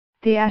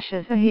The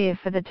Ashes are here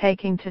for the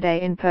taking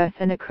today in Perth,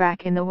 and a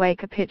crack in the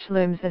Waker pitch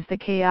looms as the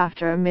key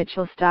after a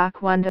Mitchell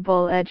Starc wonder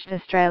ball edged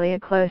Australia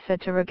closer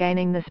to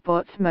regaining the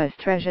sport's most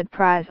treasured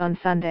prize on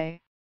Sunday.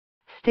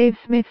 Steve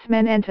Smith's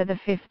men enter the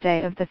fifth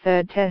day of the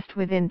third test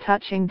within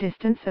touching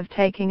distance of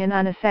taking an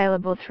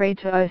unassailable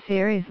 3-0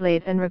 series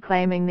lead and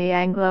reclaiming the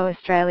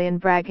Anglo-Australian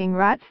bragging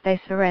rights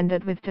they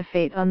surrendered with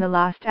defeat on the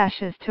last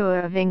Ashes tour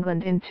of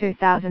England in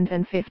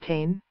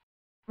 2015.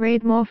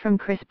 Read more from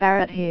Chris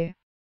Barrett here.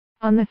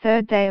 On the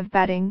third day of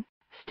batting,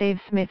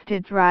 Steve Smith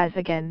did rise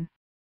again.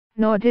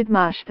 Nor did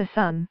Marsh the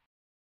sun.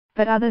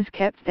 But others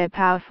kept their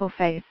powerful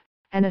faith,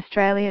 and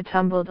Australia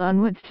tumbled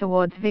onwards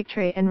towards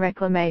victory and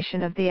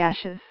reclamation of the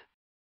Ashes.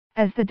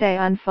 As the day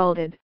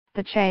unfolded,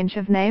 the change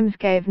of names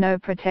gave no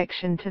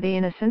protection to the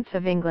innocence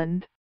of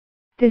England.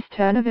 This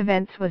turn of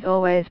events was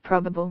always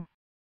probable.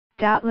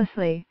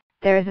 Doubtlessly,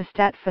 there is a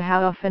stat for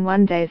how often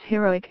one day's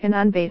heroic and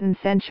unbeaten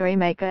century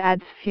maker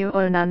adds few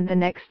or none the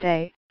next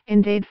day,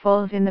 indeed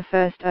falls in the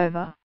first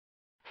over.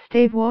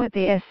 Steve Waugh at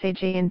the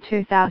SCG in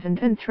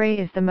 2003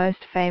 is the most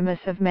famous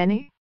of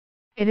many.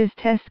 It is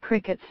Test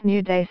cricket's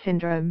new day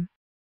syndrome.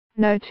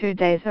 No 2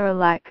 days are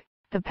alike,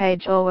 the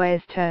page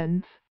always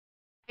turns.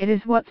 It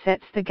is what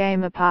sets the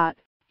game apart,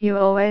 you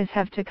always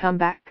have to come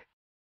back.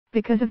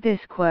 Because of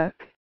this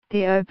quirk,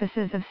 the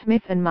opuses of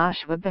Smith and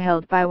Marsh were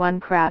beheld by one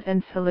crowd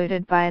and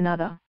saluted by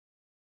another.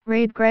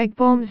 Read Greg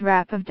Baum's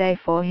wrap of Day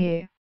 4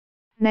 here.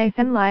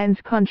 Nathan Lyon's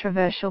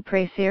controversial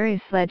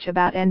pre-series sledge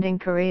about ending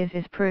careers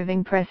is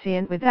proving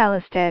prescient, with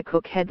Alastair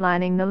Cook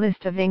headlining the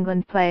list of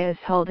England players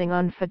holding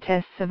on for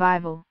Test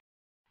survival.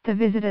 The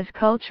visitors'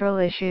 cultural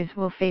issues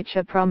will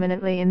feature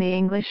prominently in the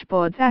English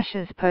board's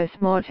Ashes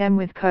post-mortem,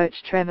 with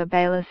coach Trevor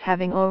Bayliss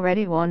having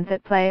already warned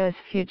that players'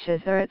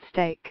 futures are at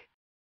stake.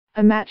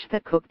 A match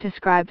that Cook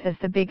described as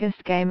the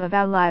biggest game of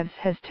our lives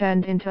has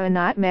turned into a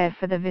nightmare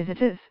for the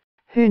visitors,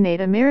 who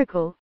need a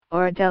miracle,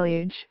 or a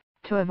deluge,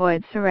 to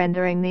avoid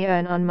surrendering the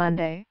urn on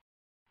Monday.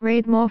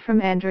 Read more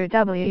from Andrew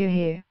W.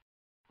 here.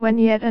 When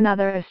yet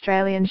another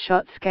Australian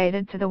shot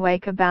skated to the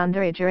Waker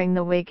boundary during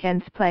the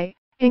weekend's play,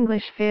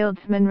 English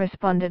fieldsmen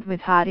responded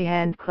with hearty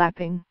hand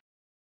clapping.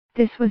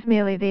 This was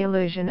merely the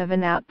illusion of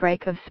an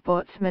outbreak of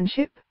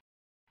sportsmanship.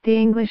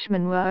 The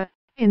Englishmen were,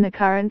 in the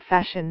current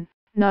fashion,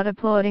 not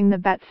applauding the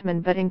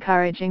batsman but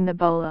encouraging the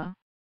bowler.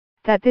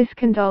 That this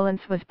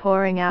condolence was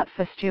pouring out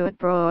for Stuart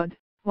Broad,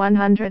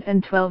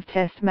 112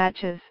 Test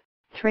matches,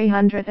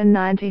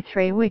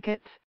 393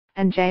 wickets,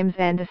 and James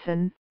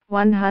Anderson,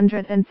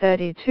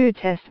 132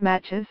 Test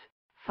matches,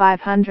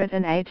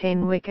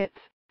 518 wickets,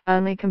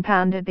 only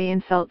compounded the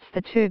insults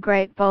the two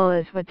great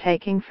bowlers were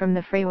taking from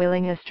the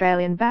freewheeling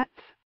Australian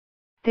bats.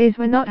 These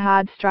were not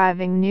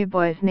hard-striving new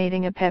boys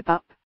needing a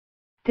pep-up.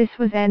 This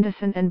was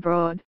Anderson and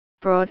Broad,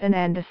 Broad and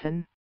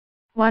Anderson.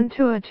 One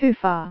tour too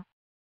far.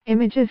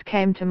 Images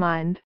came to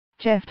mind: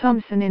 Jeff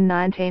Thomson in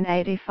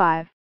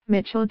 1985,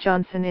 Mitchell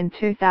Johnson in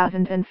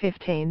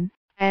 2015,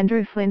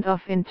 Andrew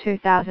Flintoff in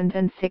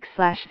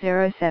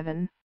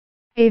 2006/07.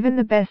 Even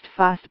the best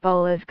fast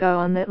bowlers go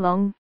on that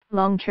long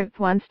trip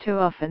once too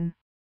often.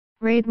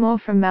 Read more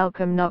from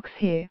Malcolm Knox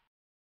here.